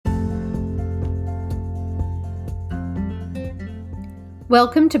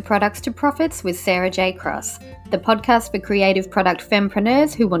Welcome to Products to Profits with Sarah J. Cross, the podcast for creative product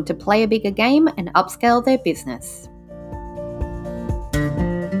fempreneurs who want to play a bigger game and upscale their business.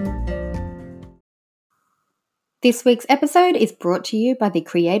 This week's episode is brought to you by the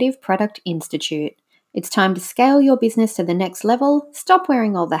Creative Product Institute. It's time to scale your business to the next level, stop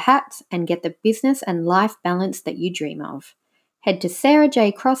wearing all the hats, and get the business and life balance that you dream of. Head to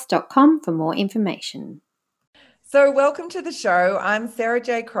sarahjcross.com for more information. So welcome to the show. I'm Sarah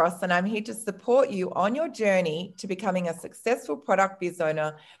J. Cross and I'm here to support you on your journey to becoming a successful product biz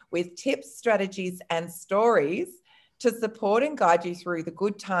owner with tips, strategies, and stories to support and guide you through the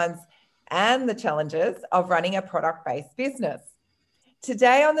good times and the challenges of running a product-based business.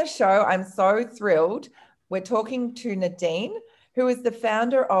 Today on the show, I'm so thrilled. We're talking to Nadine, who is the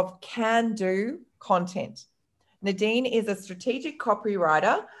founder of Can Do Content. Nadine is a strategic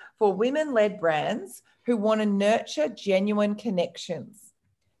copywriter for women-led brands who want to nurture genuine connections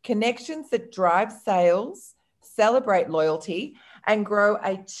that drive sales, celebrate loyalty, and grow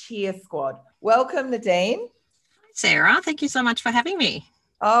a cheer squad. Welcome, Nadine. Sarah, thank you so much for having me.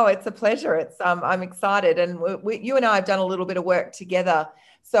 Oh, it's a pleasure. I'm excited, and you and I have done a little bit of work together,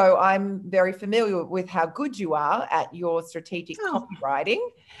 so I'm very familiar with how good you are at your strategic copywriting.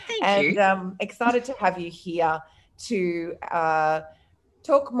 Thank you. And excited to have you here to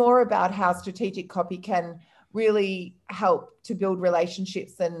talk more about how strategic copy can really help to build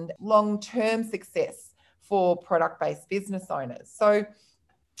relationships and long-term success for product-based business owners. So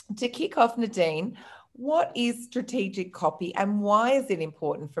to kick off, Nadine, what is strategic copy and why is it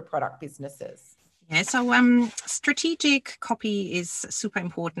important for product businesses? Yeah, so strategic copy is super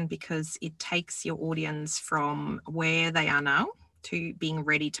important because it takes your audience from where they are now to being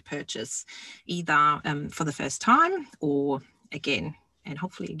ready to purchase, either for the first time or again, and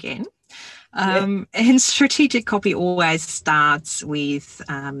hopefully again. And strategic copy always starts with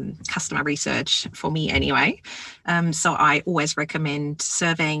customer research, for me anyway. So I always recommend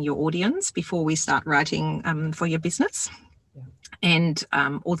surveying your audience before we start writing for your business. Yeah. And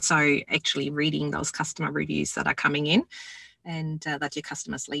also actually reading those customer reviews that are coming in and that your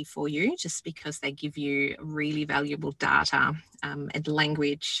customers leave for you, just because they give you really valuable data and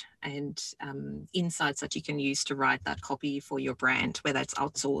language and insights that you can use to write that copy for your brand, whether it's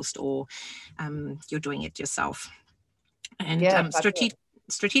outsourced or you're doing it yourself. And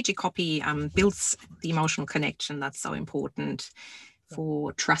strategic copy builds the emotional connection that's so important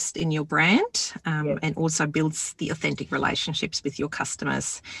for trust in your brand, and also builds the authentic relationships with your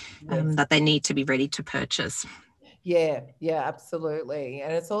customers that they need to be ready to purchase. Yeah, absolutely.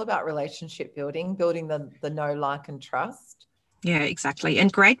 And it's all about relationship building the know, like, and trust. Yeah, exactly.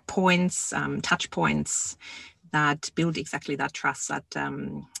 And great points, touch points that build exactly that trust that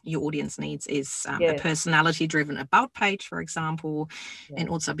your audience needs is a personality-driven about page, for example, and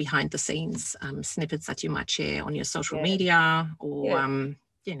also behind the scenes snippets that you might share on your social media or, in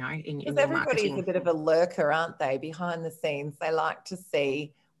your marketing. Because everybody's a bit of a lurker, aren't they? Behind the scenes, they like to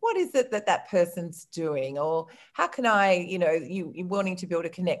see what is it that person's doing, or how can I, you wanting to build a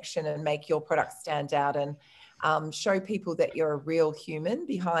connection and make your product stand out and show people that you're a real human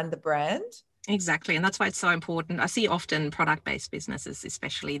behind the brand. Exactly. And that's why it's so important. I see often product-based businesses,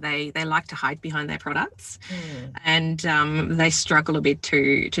 especially, they like to hide behind their products and they struggle a bit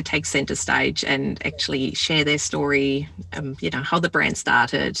to take center stage and actually share their story, how the brand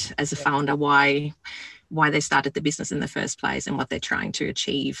started as a founder, why they started the business in the first place and what they're trying to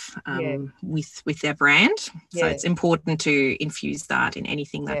achieve with their brand. So it's important to infuse that in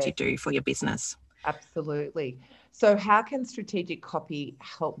anything that you do for your business. Absolutely. So how can strategic copy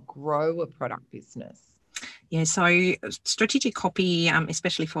help grow a product business? Yeah, so strategic copy,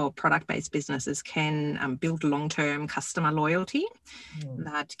 especially for product-based businesses, can build long-term customer loyalty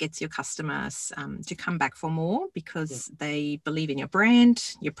that gets your customers to come back for more because they believe in your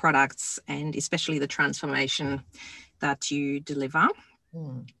brand, your products, and especially the transformation that you deliver.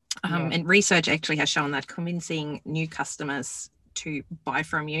 And research actually has shown that convincing new customers to buy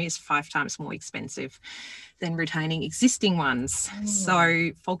from you is 5 times more expensive than retaining existing ones.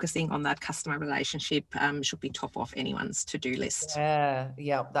 So focusing on that customer relationship should be top of anyone's to-do list.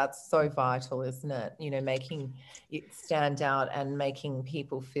 Yeah, that's so vital, isn't it? Making it stand out and making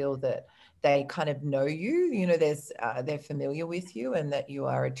people feel that they kind of know you, they're familiar with you and that you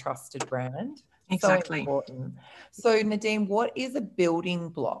are a trusted brand. Exactly. So important. So Nadine, what is a building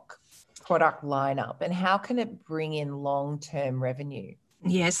block product lineup and how can it bring in long-term revenue?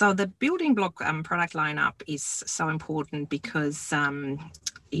 Yeah, so the building block product lineup is so important because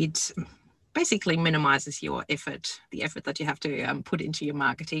it basically minimizes your effort, the effort that you have to put into your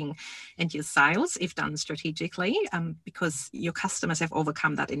marketing and your sales if done strategically, because your customers have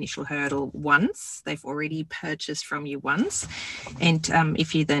overcome that initial hurdle once. They've already purchased from you once. And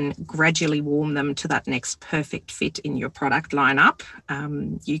if you then gradually warm them to that next perfect fit in your product lineup,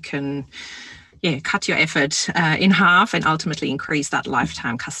 you can cut your effort in half and ultimately increase that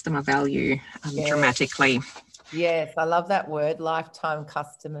lifetime customer value dramatically. Yes, I love that word, lifetime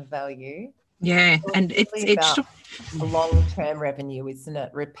customer value. Yeah, and it's really about long-term revenue, isn't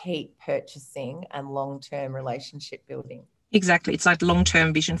it? Repeat purchasing and long-term relationship building. Exactly. It's like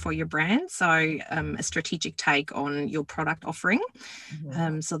long-term vision for your brand. So a strategic take on your product offering,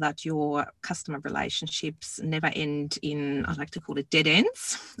 so that your customer relationships never end in, I like to call it, dead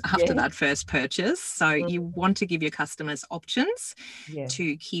ends after that first purchase. So you want to give your customers options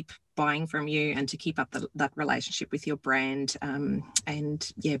to keep buying from you and to keep up that relationship with your brand,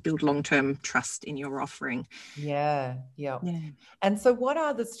 and build long-term trust in your offering. Yeah. And so what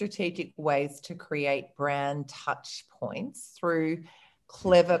are the strategic ways to create brand touch points through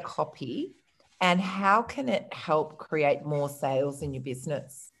clever copy, and how can it help create more sales in your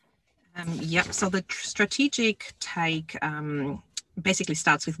business? So the strategic take basically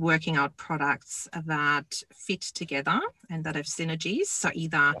starts with working out products that fit together and that have synergies. So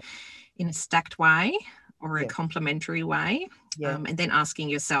either in a stacked way or a complementary way, and then asking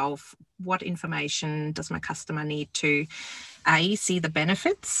yourself, what information does my customer need to A, see the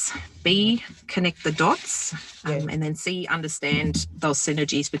benefits, B, connect the dots, and then C, understand those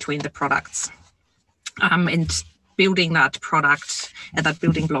synergies between the products. And building that product and that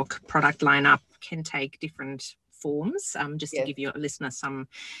building block product lineup can take different forms, just to give your listeners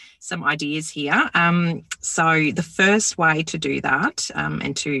some ideas here. So the first way to do that,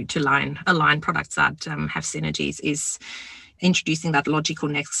 and to align products that have synergies, is introducing that logical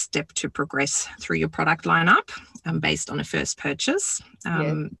next step to progress through your product lineup, based on a first purchase.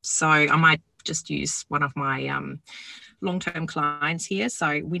 So I might just use one of my long-term clients here.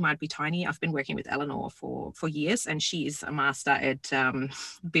 So we might be tiny. I've been working with Eleanor for years, and she is a master at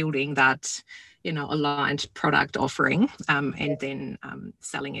building that aligned product offering, and then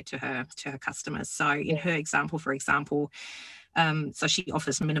selling it to her customers. So in her example, for example, so she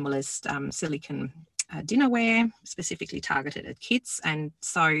offers minimalist silicone dinnerware, specifically targeted at kids. And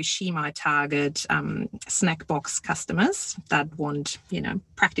so she might target snack box customers that want,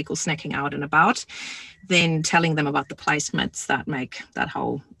 practical snacking out and about, then telling them about the placemats that make that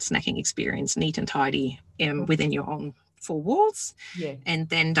whole snacking experience neat and tidy within your own four walls. And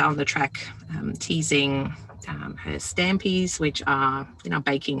then down the track, teasing her Stampies, which are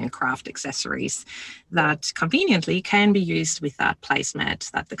baking and craft accessories that conveniently can be used with that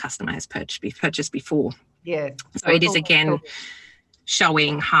placemat that the customer has purchased before. So it is again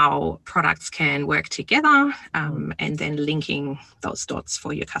showing how products can work together, and then linking those dots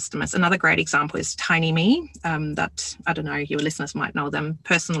for your customers. Another great example is Tiny Me, that, I don't know, your listeners might know them,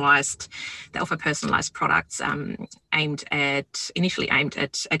 they offer personalized products initially aimed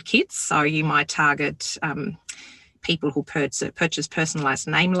at kids. So you might target people who purchase personalized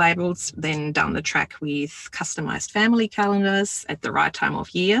name labels, then down the track with customized family calendars at the right time of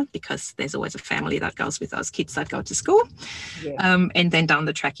year, because there's always a family that goes with those kids that go to school. And then down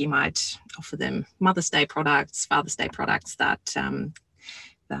the track, you might offer them Mother's Day products, Father's Day products that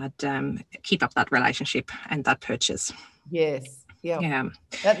keep up that relationship and that purchase.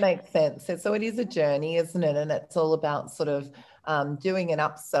 That makes sense. So it is a journey, isn't it? And it's all about sort of doing an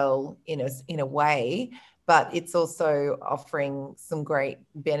upsell in a way, but it's also offering some great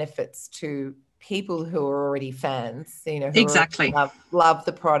benefits to people who are already fans, who exactly love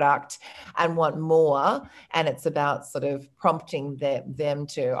the product and want more. And it's about sort of prompting them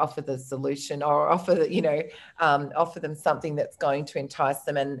to offer the solution, or offer them something that's going to entice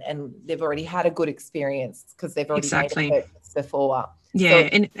them, and they've already had a good experience because they've already made a purchase before.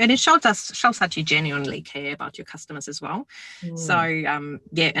 And it shows that you genuinely care about your customers as well. So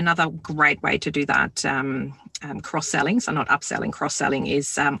another great way to do that, cross-selling, so not upselling, cross-selling,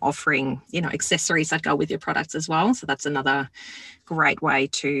 is offering accessories that go with your products as well. So that's another great way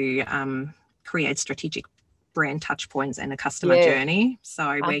to create strategic brand touch points and a customer journey. So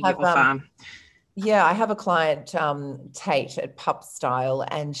where you offer I have a client, Tate at Pup Style,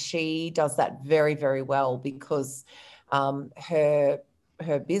 and she does that very, very well, because her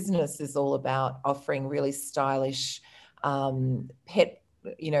business is all about offering really stylish pet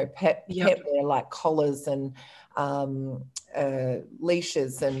wear, like collars and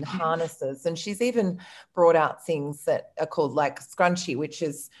leashes and harnesses. And she's even brought out things that are called like Scrunchie, which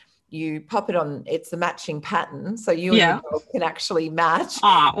is you pop it on, it's a matching pattern. So you and Yeah. your dog can actually match.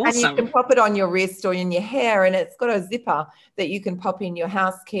 Ah, And you awesome. can pop it on your wrist or in your hair, and it's got a zipper that you can pop in your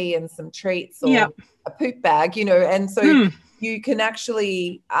house key and some treats or Yeah. a poop bag, you know. And so you can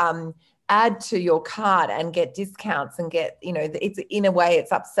actually add to your cart and get discounts and get, you know, it's in a way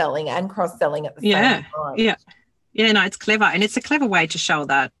it's upselling and cross-selling at the same time. Yeah, no, it's clever. And it's a clever way to show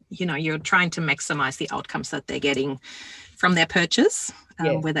that, you know, you're trying to maximize the outcomes that they're getting from their purchase,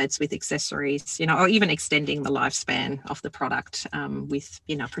 whether it's with accessories, you know, or even extending the lifespan of the product with,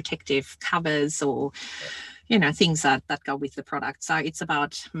 you know, protective covers or, you know, things that go with the product. So it's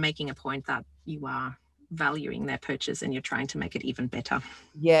about making a point that you are valuing their purchase and you're trying to make it even better.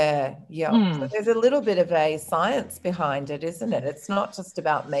 Yeah. So there's a little bit of a science behind it, isn't it? It's not just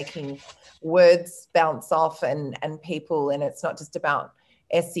about making words bounce off and people, and it's not just about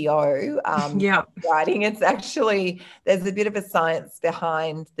SEO writing. It's actually, there's a bit of a science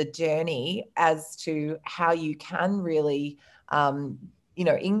behind the journey as to how you can really, you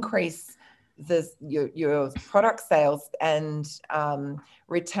know, increase your product sales and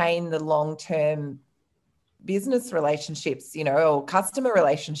retain the long-term business relationships, you know, or customer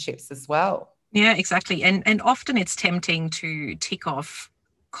relationships as well. Yeah, exactly. And often it's tempting to tick off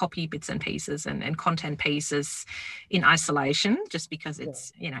copy bits and pieces and content pieces in isolation, just because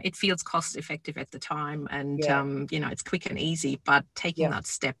it's, you know, it feels cost effective at the time and, you know, it's quick and easy. But taking that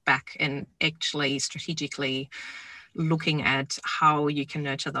step back and actually strategically looking at how you can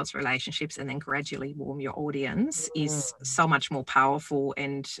nurture those relationships and then gradually warm your audience is so much more powerful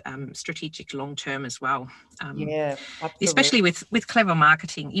and strategic long term as well. Absolutely. Especially with clever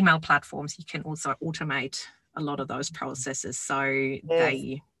marketing email platforms, you can also automate a lot of those processes, so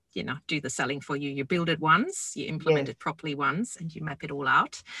they, you know, do the selling for you. You build it once, you implement it properly once, and you map it all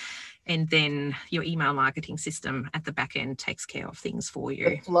out, and then your email marketing system at the back end takes care of things for you.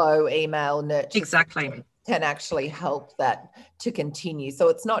 The flow email nurture exactly can actually help that to continue. So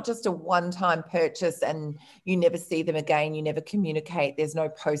it's not just a one-time purchase and you never see them again, you never communicate, there's no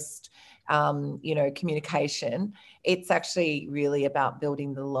post you know, communication. It's actually really about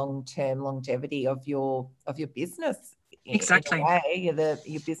building the long-term longevity of your business. Exactly. In a way,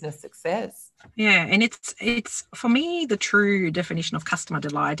 your business success. Yeah, and it's for me, the true definition of customer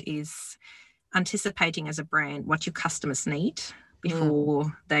delight is anticipating as a brand what your customers need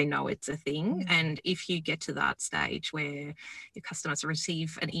before they know it's a thing. And if you get to that stage where your customers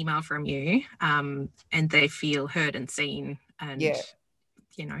receive an email from you and they feel heard and seen and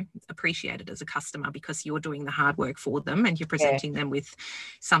you know, appreciated as a customer because you're doing the hard work for them and you're presenting them with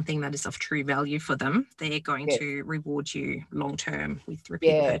something that is of true value for them, they're going to reward you long term with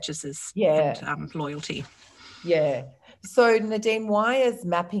repeat purchases and loyalty. So Nadine, why is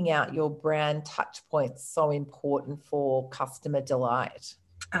mapping out your brand touch points so important for customer delight?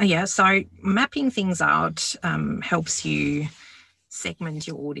 So mapping things out helps you segment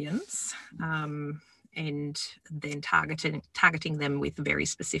your audience and then targeting them with very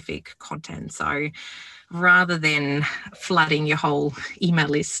specific content. So rather than flooding your whole email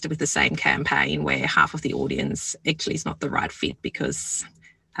list with the same campaign where half of the audience actually is not the right fit because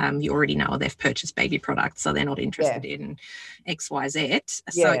you already know they've purchased baby products, so they're not interested in X, Y, Z.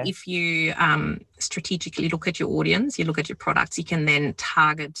 So if you strategically look at your audience, you look at your products, you can then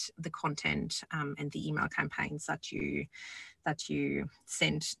target the content and the email campaigns that you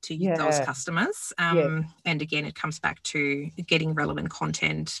send to those customers. And again, it comes back to getting relevant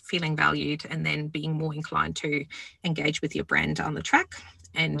content, feeling valued, and then being more inclined to engage with your brand on the track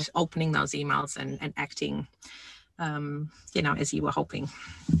and opening those emails and acting you know, as you were hoping.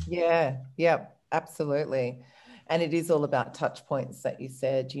 Absolutely. And it is all about touch points that you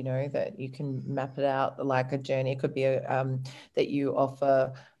said, you know, that you can map it out like a journey. It could be that you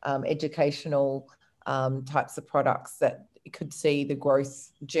offer educational types of products that you could see the growth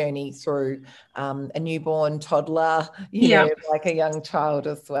journey through a newborn toddler, you know, like a young child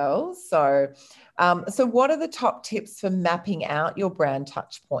as well. So, so what are the top tips for mapping out your brand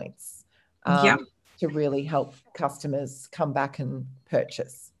touch points? To really help customers come back and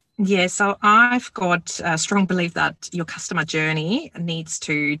purchase? Yeah, so I've got a strong belief that your customer journey needs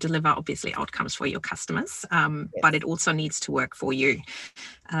to deliver, obviously, outcomes for your customers, but it also needs to work for you.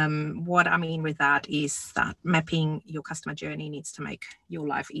 What I mean with that is that mapping your customer journey needs to make your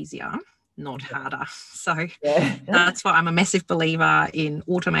life easier, not harder. So that's why I'm a massive believer in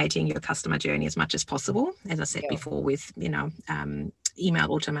automating your customer journey as much as possible. As I said before, with, you know, email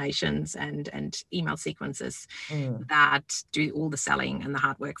automations and email sequences that do all the selling and the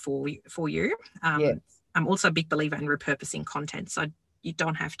hard work for you. I'm also a big believer in repurposing content. So you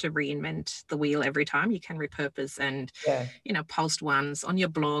don't have to reinvent the wheel every time. You can repurpose and, post ones on your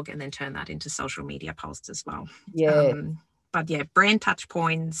blog and then turn that into social media posts as well. Yeah. But yeah, brand touch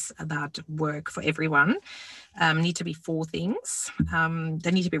points that work for everyone need to be 4 things.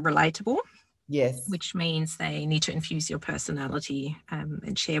 They need to be relatable. Yes. Which means they need to infuse your personality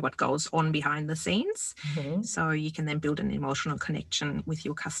and share what goes on behind the scenes. Mm-hmm. So you can then build an emotional connection with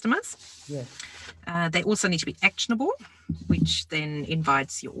your customers. Yes. They also need to be actionable, which then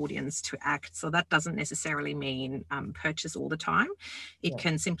invites your audience to act. So that doesn't necessarily mean purchase all the time. It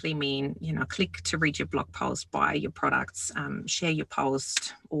can simply mean, click to read your blog post, buy your products, share your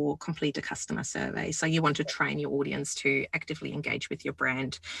post, or complete a customer survey. So you want to train your audience to actively engage with your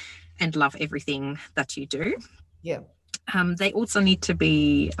brand and love everything that you do. Yeah. They also need to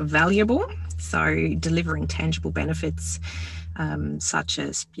be valuable, so delivering tangible benefits, such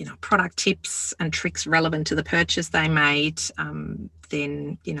as product tips and tricks relevant to the purchase they made.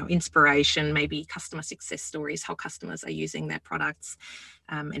 Then inspiration, maybe customer success stories, how customers are using their products,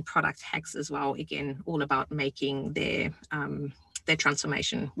 and product hacks as well. Again, all about making their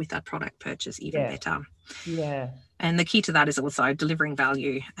transformation with that product purchase even better. Yeah. And the key to that is also delivering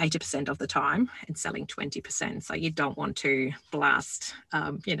value 80% of the time and selling 20%. So you don't want to blast,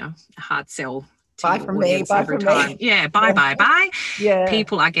 a hard sell to buy your from audience me, buy every from time. me. Yeah, buy. Yeah.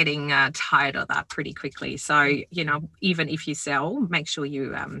 People are getting tired of that pretty quickly. So, even if you sell, make sure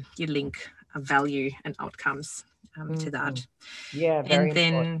you link value and outcomes to that. Yeah, very and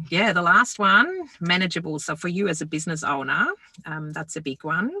then important. The last one, manageable. So for you as a business owner, that's a big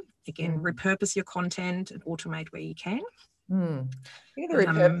one. Again, repurpose your content and automate where you can. I think the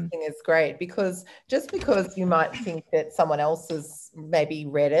repurposing is great, because just because you might think that someone else has maybe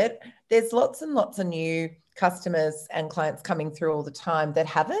read it, there's lots and lots of new customers and clients coming through all the time that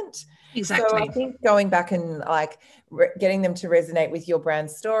haven't. Exactly. So I think going back and getting them to resonate with your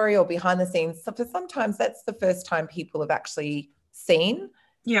brand story or behind the scenes, for sometimes that's the first time people have actually seen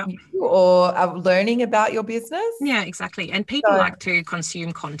you or are learning about your business. Yeah, exactly. And people like to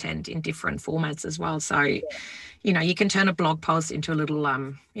consume content in different formats as well. So, you can turn a blog post into a little,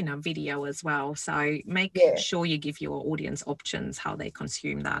 video as well. So make sure you give your audience options how they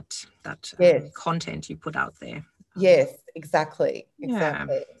consume that content you put out there. Yes, exactly.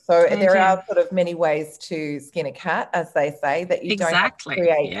 So there are sort of many ways to skin a cat, as they say, that you don't have to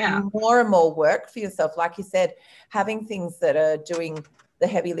create more and more work for yourself. Like you said, having things that are doing the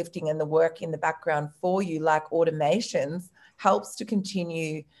heavy lifting and the work in the background for you, like automations, helps to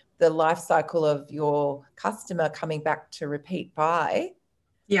continue the life cycle of your customer coming back to repeat buy.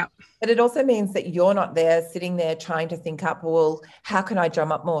 Yeah. But it also means that you're not there sitting there trying to think up, well, how can I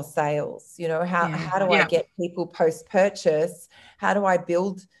drum up more sales? How do I get people post-purchase? How do I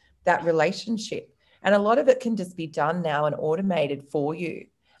build that relationship? And a lot of it can just be done now and automated for you.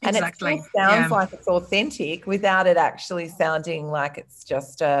 And it still sounds like it's authentic without it actually sounding like it's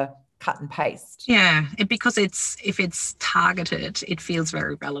just a cut and paste. Yeah, because if it's targeted, it feels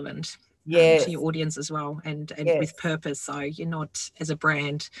very relevant to your audience as well, and with purpose. So you're not, as a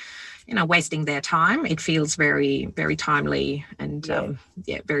brand, wasting their time. It feels very, very timely and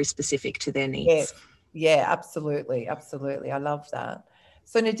very specific to their needs. Yeah, absolutely. Absolutely. I love that.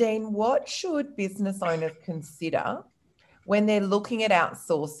 So Nadine, what should business owners consider when they're looking at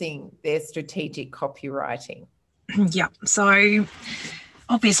outsourcing their strategic copywriting? Yeah. So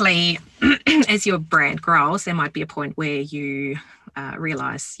obviously, as your brand grows, there might be a point where you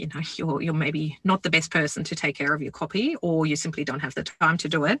realize, you're maybe not the best person to take care of your copy, or you simply don't have the time to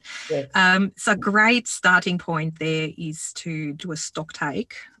do it. So a great starting point there is to do a stock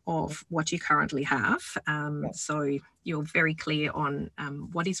take of what you currently have. So you're very clear on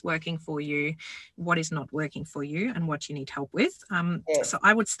what is working for you, what is not working for you, and what you need help with. So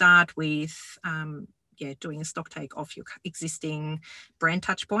I would start with doing a stock take of your existing brand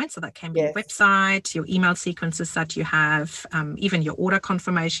touch points. So that can be your website, your email sequences that you have, even your order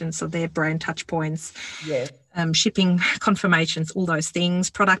confirmations, so they're brand touch points, shipping confirmations, all those things,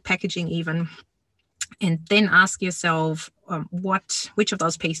 product packaging even. And then ask yourself which of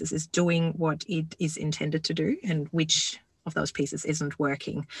those pieces is doing what it is intended to do, and which of those pieces isn't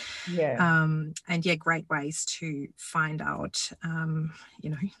working. Great ways to find out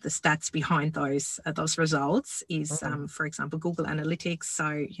the stats behind those results is for example Google Analytics.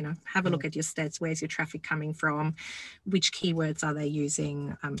 So have a look at your stats. Where's your traffic coming from? Which keywords are they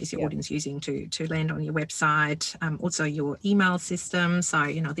using? Is your audience using to land on your website? Also your email system, so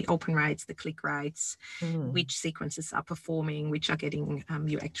the open rates, the click rates, which sequences are performing, which are getting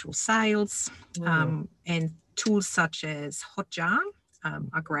your actual sales, and tools such as Hotjar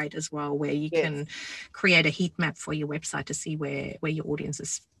are great as well, where you Yes. can create a heat map for your website to see where your audience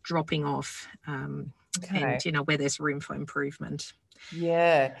is dropping off, Okay. and, you know, where there's room for improvement.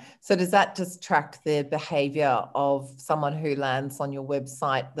 Yeah. So does that just track the behavior of someone who lands on your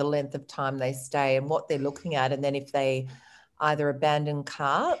website, the length of time they stay and what they're looking at, and then if they either abandon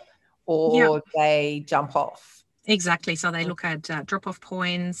cart or they jump off? Exactly. So they look at drop-off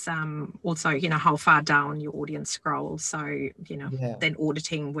points, also, you know, how far down your audience scrolls. So, you know, then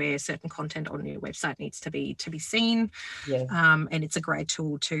auditing where certain content on your website needs to be seen. Yes. And it's a great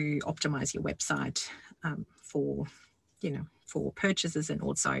tool to optimize your website for, you know, for purchases and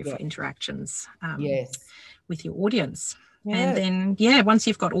also for interactions with your audience. And then, once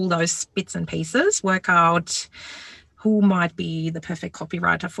you've got all those bits and pieces, work out who might be the perfect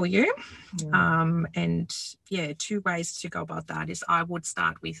copywriter for you. And two ways to go about that is I would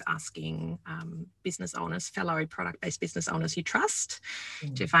start with asking business owners, fellow product-based business owners you trust,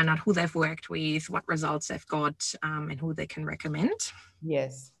 to find out who they've worked with, what results they've got, and who they can recommend.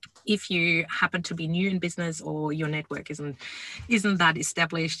 Yes. If you happen to be new in business or your network isn't that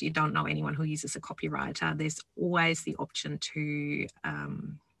established, you don't know anyone who uses a copywriter, there's always the option to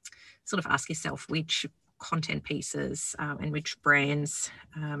sort of ask yourself which content pieces and which brands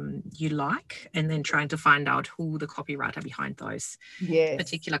you like, and then trying to find out who the copywriter behind those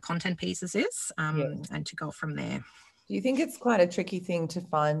particular content pieces is, and to go from there. Do you think it's quite a tricky thing to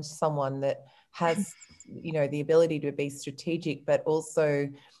find someone that has, you know, the ability to be strategic, but also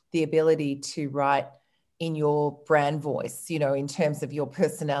the ability to write in your brand voice, you know, in terms of your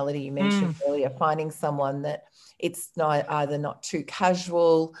personality? You mentioned earlier, finding someone that it's either not too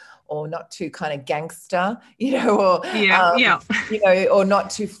casual or not too kind of gangster, you know, or you know, or not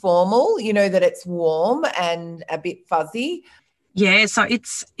too formal, you know, that it's warm and a bit fuzzy. Yeah, so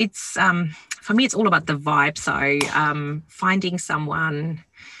it's for me, it's all about the vibe. So finding someone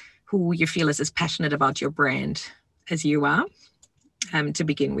who you feel is as passionate about your brand as you are, to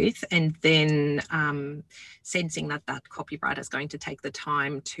begin with, and then sensing that copywriter is going to take the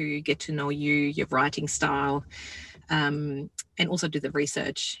time to get to know you, your writing style, and also do the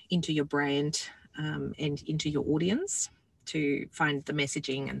research into your brand and into your audience to find the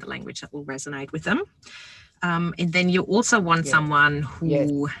messaging and the language that will resonate with them. And then you also want someone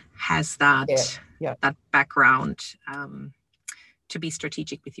who has that background to be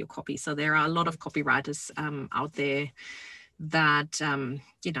strategic with your copy. So there are a lot of copywriters out there that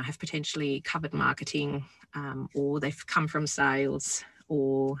you know, have potentially covered marketing, or they've come from sales,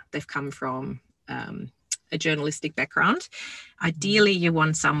 or they've come from a journalistic background. Ideally, you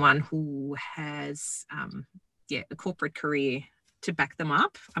want someone who has a corporate career to back them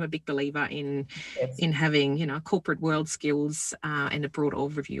up. I'm a big believer in having, you know, corporate world skills and a broad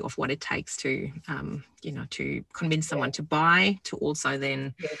overview of what it takes to you know, to convince someone to buy, to also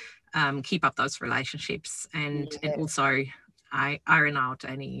then keep up those relationships and also iron out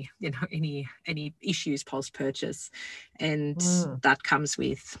any issues post-purchase, and that comes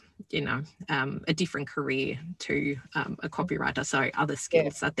with, you know, a different career to a copywriter, so other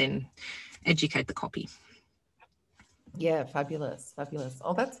skills that then educate the copy. Yeah, fabulous.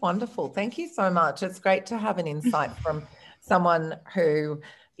 Oh, that's wonderful. Thank you so much. It's great to have an insight from someone who,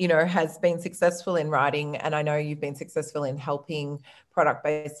 you know, has been successful in writing, and I know you've been successful in helping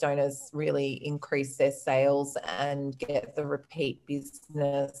product-based owners really increase their sales and get the repeat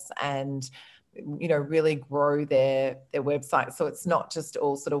business and, you know, really grow their website. So it's not just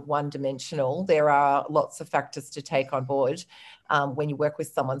all sort of one-dimensional. There are lots of factors to take on board when you work with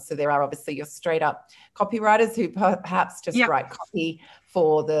someone. So there are obviously your straight-up copywriters who perhaps just write copy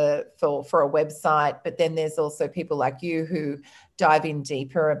for a website, but then there's also people like you who dive in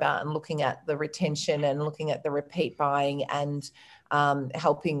deeper about and looking at the retention and looking at the repeat buying and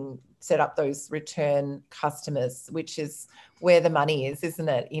helping set up those return customers, which is where the money is, isn't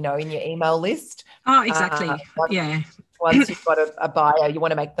it? You know, in your email list. Oh, exactly. Once you've got a buyer, you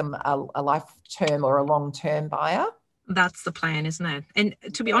want to make them a life-term or a long-term buyer. That's the plan, isn't it? And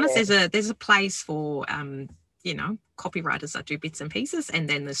to be honest, there's a place for you know, copywriters that do bits and pieces, and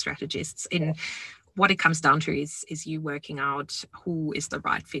then the strategists. In what it comes down to is you working out who is the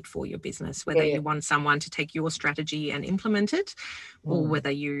right fit for your business, whether you want someone to take your strategy and implement it, or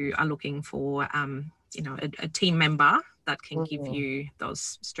whether you are looking for you know, a team member that can give you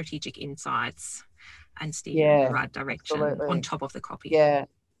those strategic insights and steer you in the right direction on top of the copy.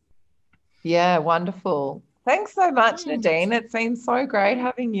 Yeah, wonderful. Thanks so much, Nadine. It's been so great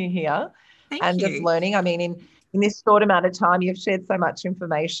having you here. Thank you. Just learning. I mean, in this short amount of time, you've shared so much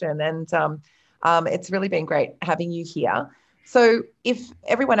information, and it's really been great having you here. So if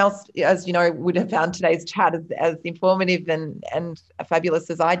everyone else, as you know, would have found today's chat as informative and fabulous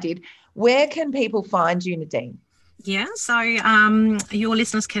as I did, where can people find you, Nadine? Yeah, so your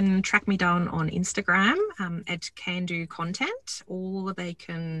listeners can track me down on Instagram at Can Do Content, or they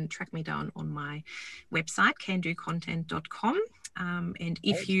can track me down on my website, candocontent.com. And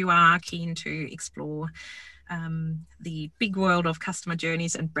if you are keen to explore the big world of customer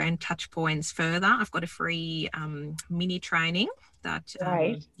journeys and brand touch points further, I've got a free mini training that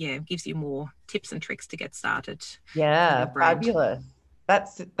gives you more tips and tricks to get started. Yeah, fabulous.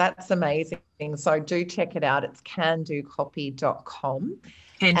 That's amazing. So do check it out. It's candocopy.com.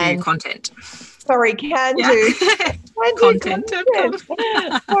 Can do content. Sorry, can do content.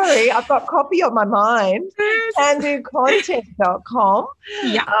 Sorry, I've got copy on my mind. Candocontent.com.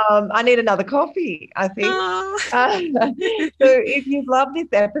 Yeah. I need another coffee, I think. So if you've loved this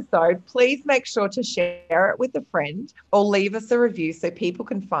episode, please make sure to share it with a friend or leave us a review so people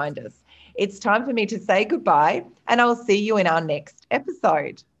can find us. It's time for me to say goodbye, and I'll see you in our next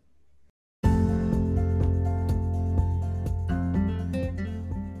episode.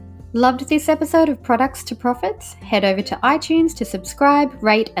 Loved this episode of Products to Profits? Head over to iTunes to subscribe,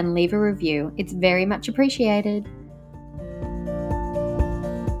 rate, and leave a review. It's very much appreciated.